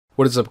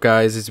What is up,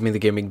 guys? It's me,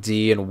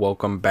 TheGamingD, and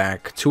welcome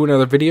back to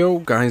another video.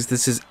 Guys,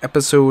 this is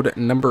episode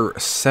number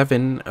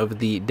 7 of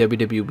the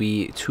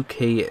WWE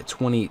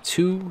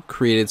 2K22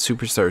 Created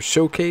Superstars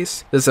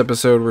Showcase. This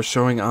episode, we're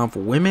showing off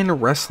women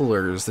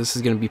wrestlers. This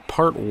is going to be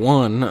part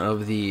 1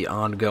 of the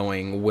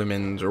ongoing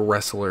women's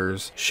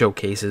wrestlers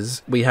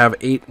showcases. We have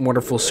 8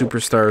 wonderful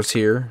superstars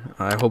here.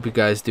 I hope you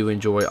guys do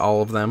enjoy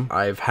all of them.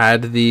 I've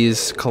had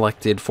these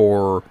collected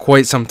for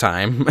quite some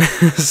time,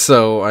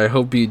 so I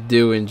hope you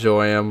do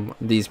enjoy them.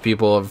 These people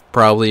have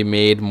probably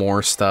made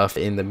more stuff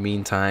in the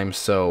meantime,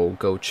 so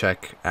go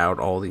check out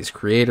all these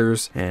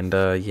creators. And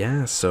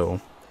yeah,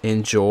 so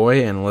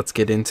enjoy, and let's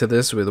get into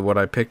this with what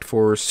I picked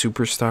for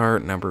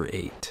superstar number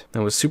 8.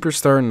 Now with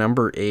superstar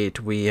number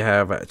 8, we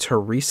have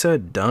Teresa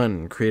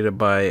Dunn, created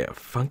by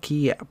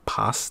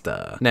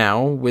Funkypasta.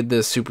 Now with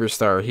this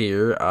superstar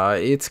here,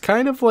 it's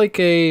kind of like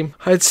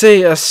I'd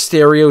say a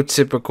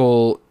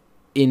stereotypical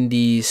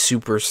indie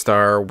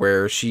superstar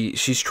where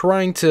she's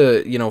trying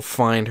to, you know,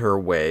 find her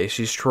way.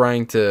 She's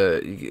trying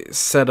to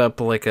set up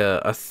like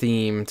a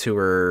theme to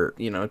her,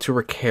 you know, to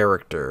her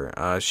character.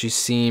 She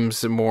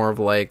seems more of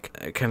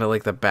like kind of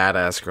like the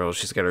badass girl.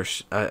 She's got her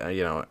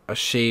you know, a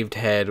shaved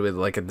head with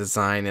like a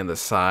design in the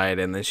side,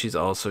 and then she's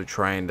also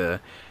trying to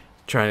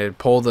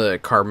pull the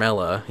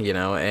Carmella, you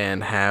know,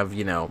 and have,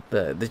 you know,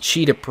 the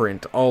cheetah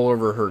print all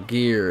over her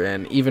gear.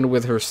 And even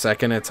with her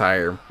second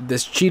attire,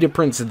 this cheetah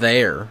print's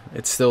there.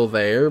 It's still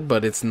there,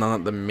 but it's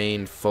not the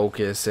main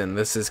focus. And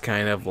this is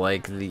kind of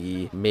like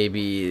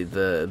maybe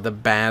the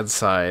bad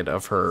side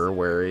of her,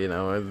 where, you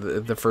know,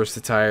 the first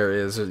attire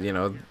is, you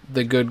know,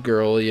 the good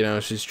girl, you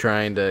know, she's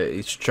trying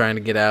to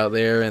get out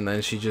there, and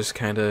then she just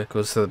kind of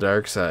goes to the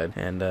dark side.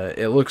 And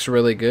it looks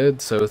really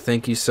good, so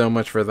thank you so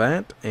much for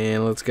that.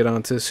 And let's get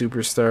on to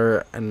superstar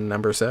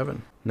number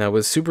 7. Now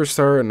with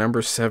superstar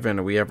number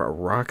 7, we have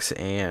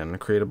Roxanne,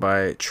 created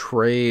by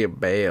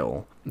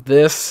TREYBAILE.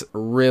 This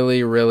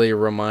really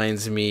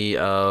reminds me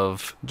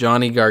of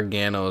Johnny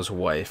Gargano's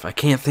wife. I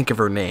can't think of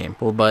her name,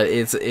 but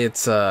it's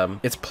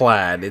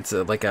plaid. It's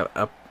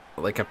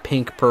like a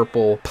pink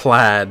purple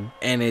plaid,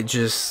 and it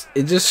just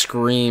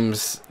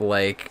screams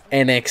like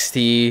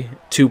NXT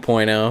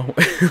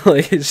 2.0.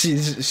 Like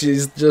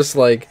she's just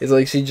like, it's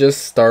like she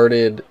just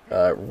started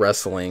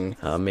wrestling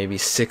maybe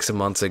 6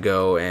 months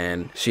ago,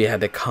 and she had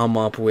to come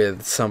up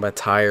with some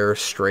attire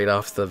straight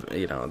off the,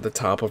 you know, the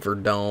top of her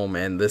dome.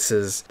 And this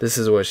is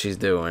what she's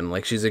doing.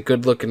 Like, she's a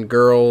good looking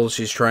girl,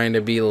 she's trying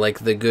to be like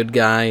the good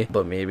guy,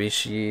 but maybe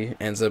she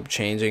ends up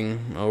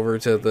changing over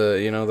to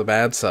the, you know, the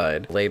bad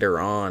side later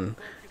on,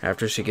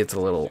 after she gets a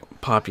little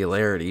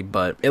popularity.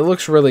 But it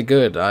looks really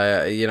good.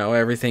 You know,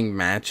 everything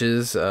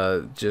matches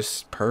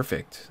just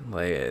perfect.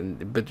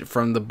 But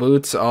from the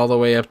boots all the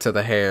way up to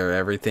the hair,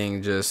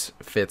 everything just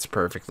fits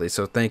perfectly.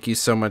 So thank you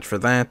so much for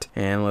that.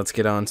 And let's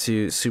get on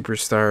to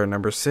superstar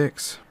number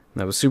 6.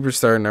 Now with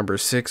superstar number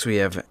 6, we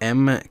have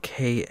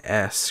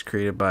MKS,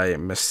 created by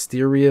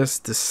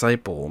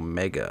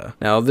MysteriousDiscipleMEGA.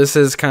 Now this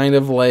is kind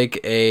of like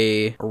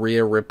a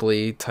Rhea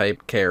Ripley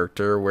type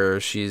character,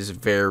 where she's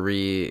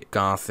very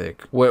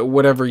gothic,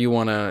 whatever you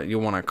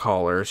wanna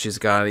call her. She's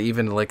got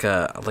even like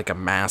a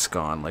mask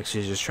on, like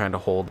she's just trying to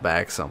hold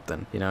back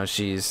something. You know,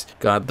 she's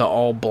got the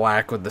all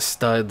black with the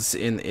studs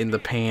in the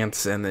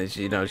pants, and then,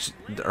 you know,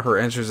 her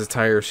entrance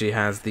attire, she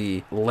has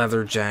the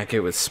leather jacket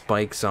with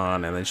spikes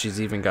on, and then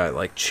she's even got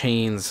like chains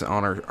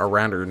on her,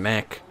 around her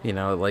neck. You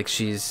know, like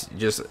she's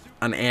just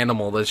an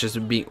animal that's just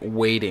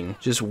waiting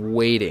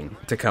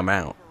to come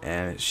out.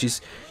 And she's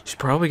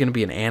probably gonna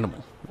be an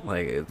animal,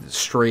 like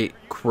straight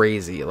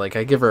crazy. Like,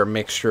 I give her a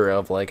mixture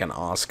of like an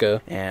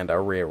Asuka and a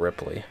Rhea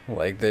Ripley.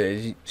 Like,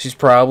 she's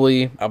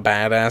probably a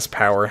badass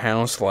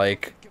powerhouse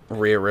like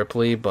Rhea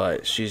Ripley,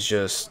 but she's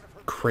just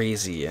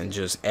crazy and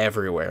just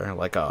everywhere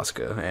like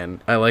Asuka,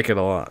 and I like it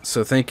a lot.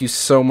 So thank you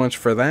so much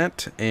for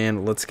that,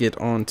 and let's get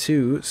on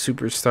to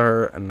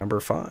superstar number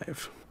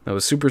 5. Now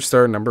with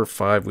superstar number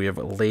 5, we have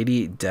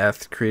Lady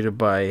Death, created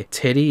by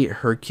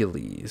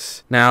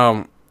TeddyHercules.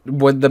 Now,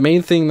 the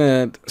main thing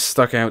that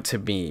stuck out to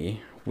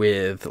me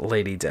with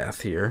Lady Death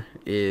here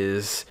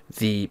is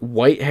the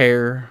white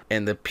hair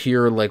and the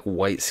pure like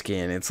white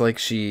skin. It's like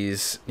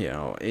she's, you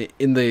know,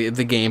 in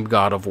the game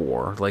God of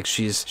War, like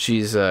she's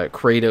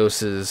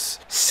Kratos's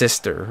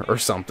sister or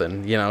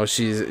something. You know,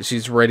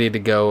 she's ready to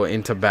go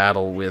into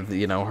battle with,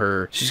 you know,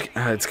 her.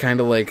 It's kind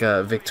of like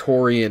a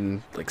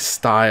Victorian like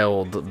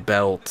styled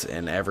belt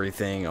and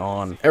everything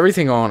on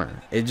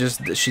her. It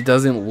just, she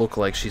doesn't look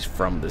like she's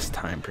from this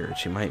time period.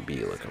 She might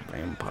be like a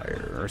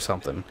vampire or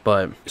something,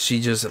 but she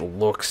just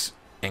looks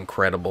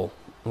incredible.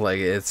 Like,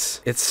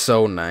 it's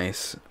so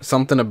nice.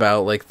 Something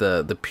about like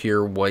the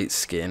pure white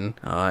skin,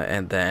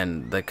 and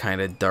then the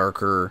kind of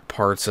darker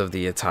parts of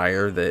the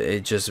attire, that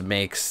it just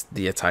makes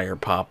the attire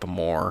pop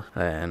more,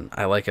 and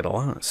I like it a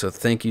lot. So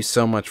thank you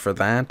so much for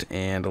that,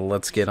 and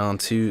let's get on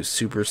to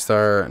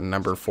superstar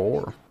number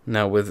 4.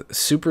 Now with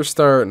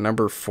superstar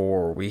number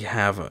 4, we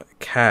have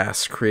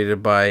Kass,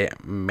 created by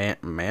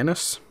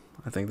Manus.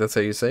 I think that's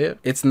how you say it.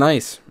 It's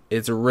nice.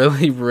 it's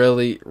really,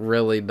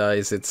 really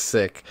nice. It's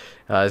sick.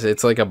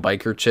 It's like a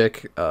biker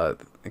chick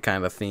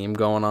kind of theme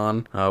going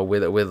on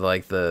with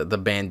like the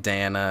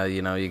bandana.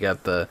 You know, you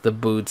got the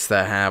boots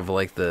that have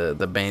like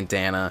the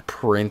bandana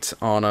print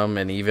on them,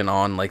 and even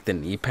on like the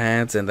knee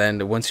pads. And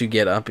then once you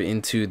get up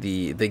into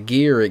the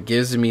gear, it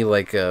gives me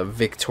like a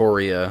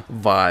Victoria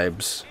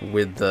vibes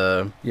with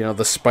the, you know,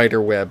 the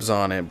spider webs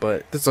on it,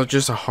 but it's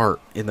just a heart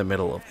in the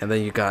middle of it. And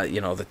then you got, you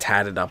know, the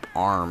tatted up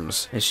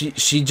arms, and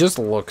she just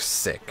looks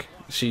sick.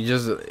 She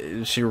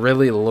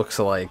really looks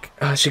like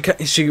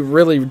she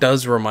really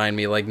does remind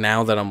me, like,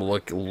 now that I'm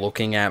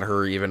looking at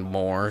her even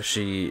more,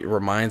 she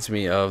reminds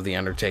me of the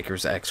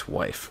Undertaker's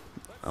ex-wife.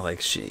 Like,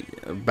 she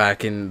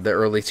back in the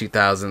early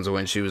 2000s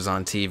when she was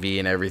on TV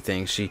and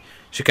everything, she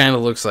kind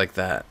of looks like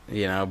that,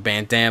 you know,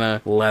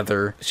 bandana,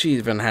 leather. She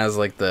even has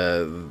like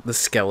the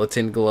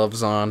skeleton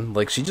gloves on.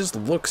 Like, she just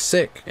looks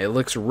sick. It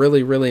looks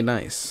really, really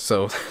nice.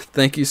 So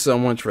thank you so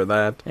much for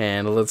that.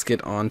 And let's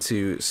get on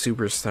to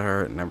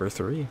superstar number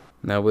 3.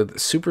 Now with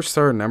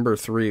superstar number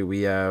 3,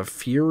 we have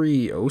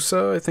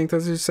Furiosa, I think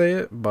that's how you say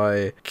it,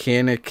 by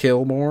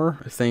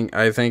Kanikillmore.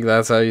 I think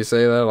that's how you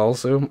say that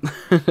also.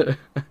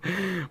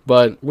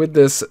 But with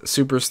this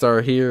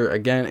superstar here,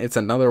 again, it's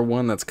another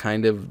one that's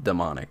kind of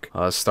demonic.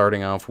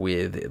 Starting off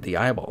with the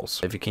eyeballs.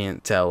 If you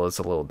can't tell, it's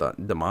a little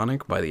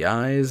demonic by the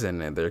eyes,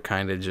 and they're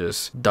kind of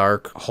just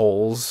dark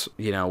holes,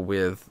 you know,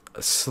 with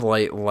a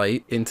slight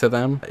light into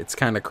them. It's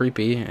kind of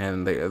creepy,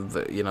 and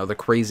the you know, the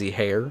crazy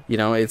hair, you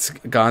know, it's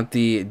got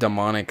the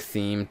demonic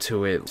theme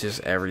to it. Just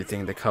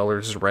everything, the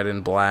colors, red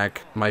and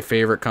black, my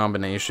favorite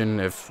combination,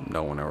 if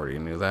no one already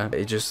knew that.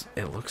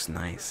 It looks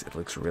nice. It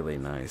looks really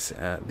nice.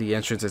 The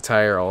entrance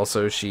attire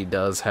also, she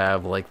does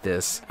have like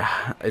this,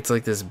 it's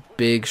like this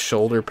big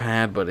shoulder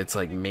pad, but it's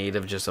like made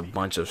of just a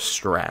bunch of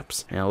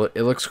straps. You know,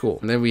 it looks cool.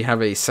 And then we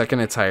have a second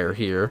attire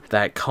here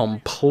that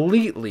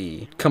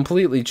completely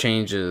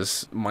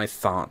changes my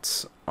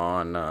thoughts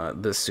on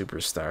this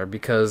superstar,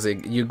 because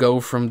you go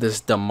from this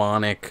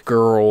demonic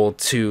girl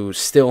to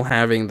still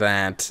having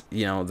that,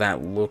 you know,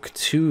 that look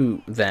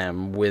to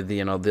them with,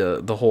 you know,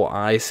 the whole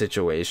eye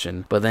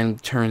situation, but then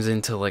turns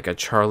into like a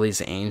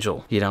Charlie's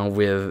Angel, you know,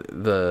 with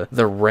the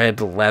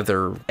red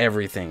leather,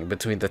 everything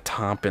between the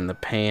top and the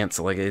pants.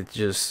 Like,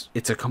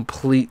 it's a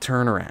complete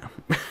turnaround.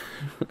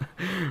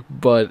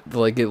 But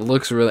like, it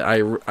looks really,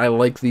 I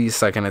like the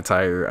second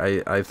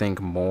attire, I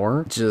think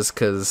more, just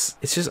because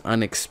it's just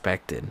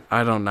unexpected.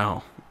 I don't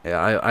know. Yeah,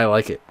 I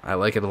like it. I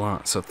like it a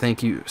lot. So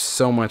thank you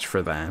so much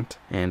for that.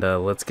 And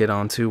let's get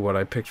on to what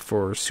I picked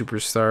for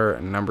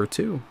superstar number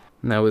 2.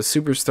 Now with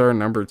superstar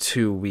number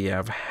 2, we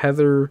have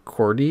Heather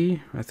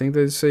Cordei, I think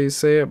they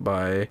say it,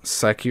 by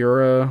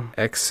Sakura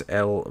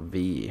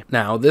XLV.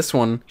 Now this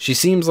one, she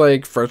seems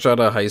like fresh out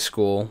of high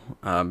school,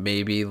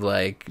 maybe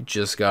like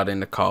just got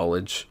into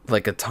college,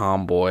 like a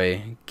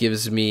tomboy.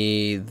 Gives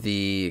me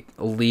the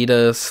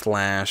Lita /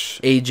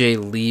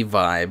 AJ Lee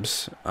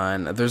vibes.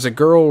 And there's a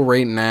girl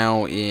right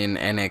now in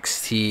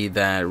NXT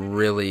that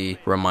really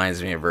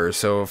reminds me of her.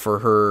 So for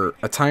her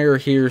attire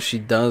here,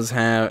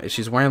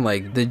 she's wearing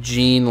like the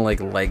jean, like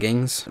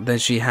leggings. Then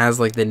she has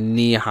like the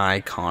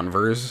knee-high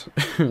Converse,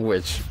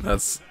 which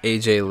that's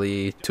AJ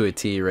Lee to a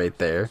T right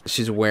there.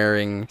 She's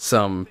wearing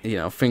some, you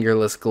know,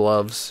 fingerless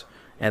gloves,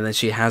 and then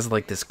she has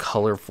like this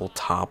colorful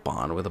top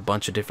on with a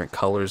bunch of different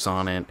colors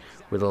on it,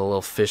 with a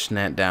little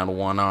fishnet down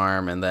one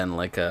arm, and then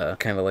like a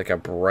kind of like a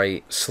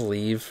bright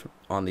sleeve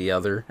on the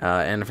other.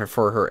 And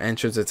for her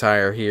entrance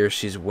attire here,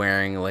 she's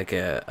wearing like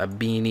a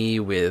beanie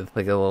with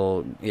like a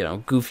little, you know,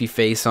 goofy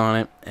face on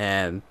it,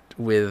 and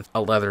with a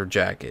leather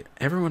jacket.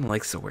 Everyone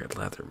likes to wear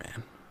leather,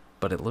 man,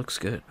 but it looks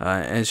good.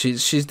 And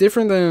she's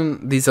different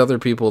than these other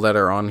people that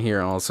are on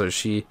here. Also,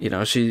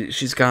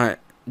 she's got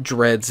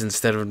dreads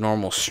instead of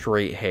normal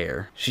straight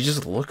hair. She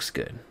just looks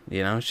good,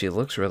 you know. She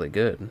looks really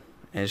good,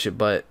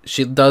 but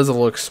she does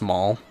look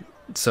small.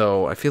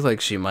 So I feel like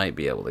she might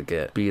be able to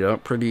get beat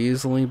up pretty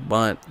easily,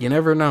 but you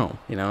never know.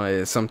 You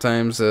know,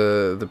 sometimes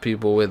the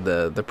people with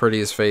the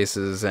prettiest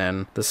faces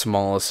and the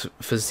smallest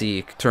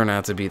physique turn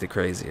out to be the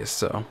craziest,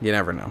 so you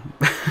never know.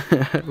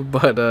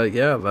 But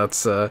yeah,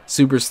 that's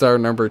superstar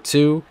number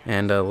 2,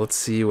 and let's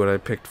see what I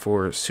picked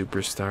for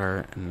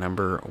superstar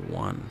number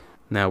 1.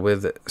 Now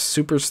with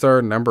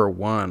superstar number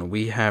 1,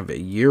 we have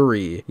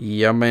Yuri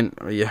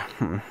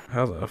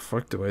how the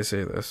fuck do I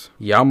say this?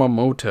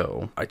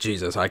 Yamamoto.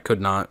 Jesus, I could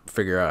not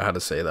figure out how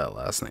to say that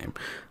last name.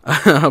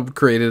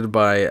 Created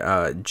by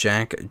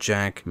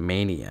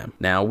JackJackmana.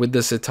 Now with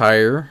this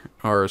attire,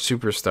 or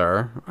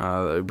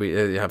superstar,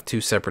 we have 2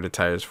 separate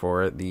attires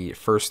for it. The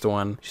first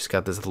one, she's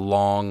got this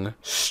long,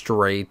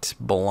 straight,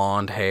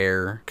 blonde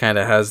hair. Kind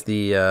of has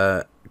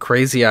the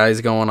crazy eyes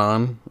going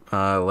on.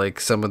 Like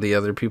some of the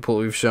other people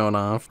we've shown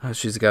off.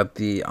 She's got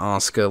the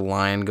Asuka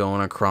line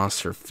going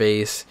across her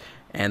face,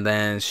 and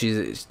then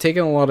she's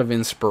taken a lot of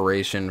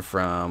inspiration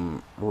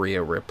from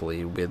Rhea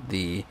Ripley with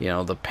the, you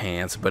know, the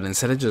pants, but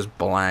instead of just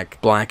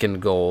black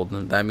and gold,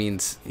 that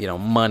means, you know,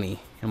 money.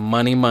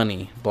 Money,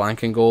 money.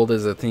 Black and gold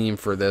is a theme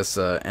for this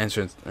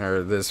entrance,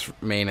 or this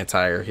main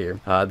attire here.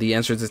 The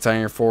entrance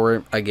attire for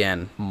it,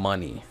 again,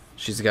 money.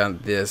 She's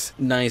got this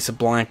nice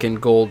black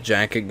and gold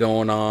jacket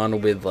going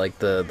on with like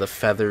the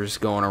feathers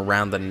going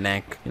around the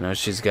neck. You know,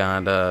 she's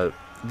got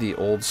the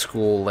old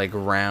school like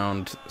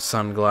round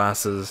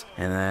sunglasses,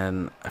 and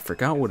then I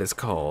forgot what it's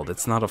called.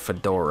 It's not a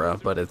fedora,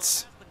 but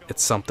it's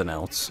something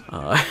else.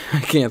 I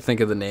can't think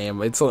of the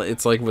name. It's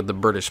like what the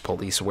British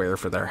police wear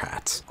for their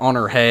hats. On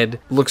her head,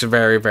 looks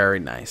very, very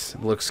nice.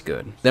 Looks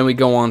good. Then we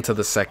go on to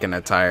the second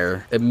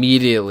attire.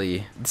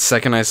 Immediately, the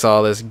second I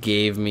saw this,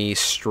 gave me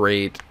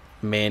straight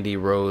Mandy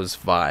Rose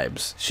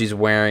vibes. She's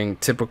wearing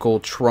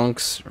typical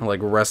trunks, like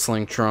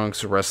wrestling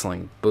trunks,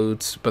 wrestling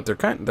boots, but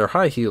they're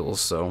high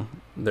heels, so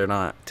they're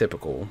not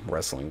typical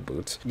wrestling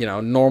boots. You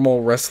know,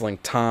 normal wrestling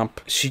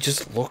top. She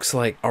just looks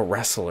like a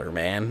wrestler,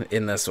 man,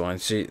 in this one.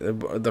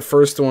 The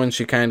first one,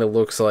 she kind of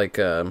looks like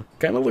a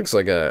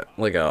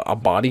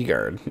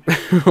bodyguard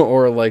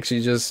or like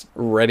she's just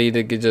ready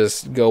to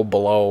just go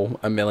below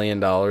 $1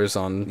 million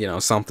on, you know,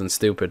 something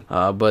stupid.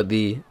 But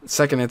the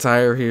second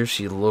attire here,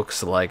 she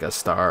looks like a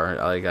star.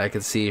 Like I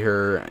could see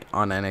her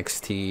on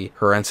NXT.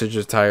 Her entrance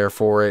attire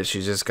for it,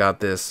 she's just got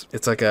this,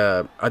 it's like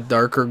a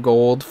darker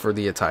gold for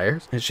the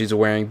attire, and she's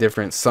wearing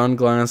different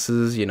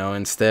sunglasses. You know,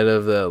 instead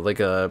of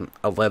like a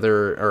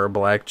leather or a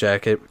black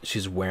jacket,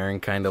 she's wearing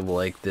kind of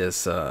like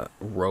this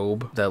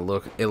robe that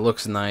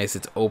looks nice.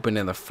 It's open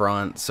in the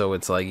front, so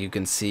it's like you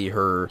can see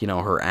her, you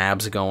know, her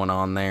abs going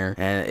on there,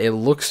 and it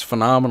looks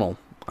phenomenal.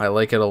 I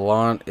like it a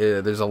lot.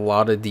 There's a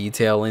lot of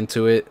detail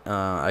into it.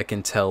 I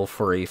can tell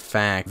for a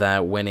fact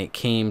that when it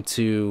came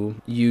to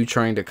you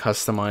trying to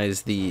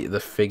customize the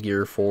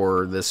figure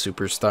for the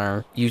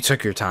superstar, you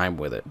took your time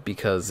with it,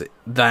 because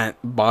that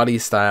body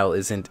style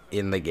isn't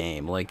in the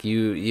game. Like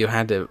you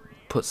had to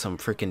put some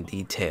freaking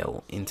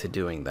detail into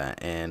doing that,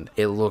 and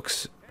it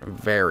looks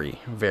very,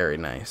 very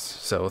nice.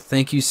 So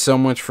thank you so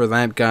much for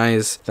that,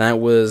 guys. That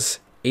was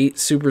 8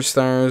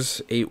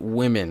 superstars, 8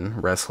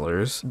 women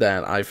wrestlers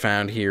that I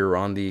found here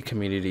on the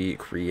community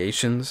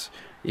creations.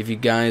 If you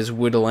guys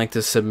would like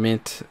to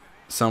submit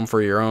some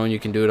for your own, you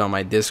can do it on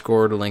my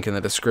Discord, link in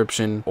the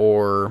description,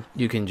 or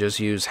you can just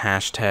use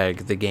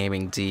hashtag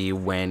TheGamingD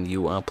when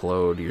you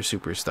upload your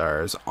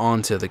superstars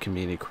onto the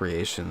community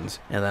creations,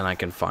 and then I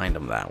can find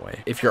them that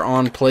way. If you're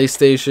on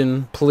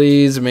PlayStation,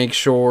 please make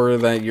sure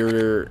that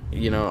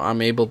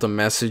I'm able to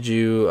message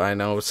you. I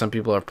know some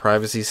people have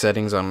privacy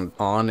settings on,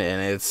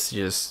 and it's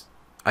just,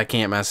 I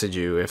can't message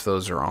you if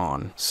those are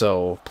on.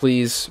 So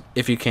please,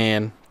 if you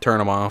can, turn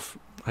them off.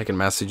 I can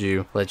message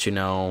you, let you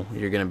know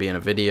you're gonna be in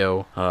a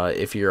video.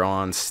 If you're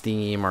on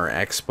Steam or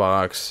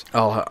Xbox,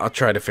 I'll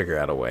try to figure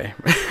out a way.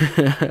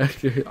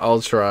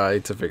 I'll try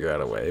to figure out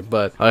a way.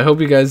 But I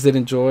hope you guys did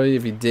enjoy.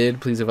 If you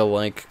did, please have a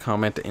like,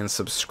 comment, and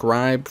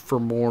subscribe for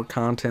more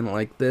content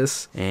like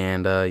this.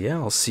 And yeah,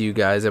 I'll see you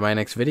guys in my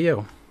next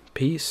video.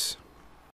 Peace.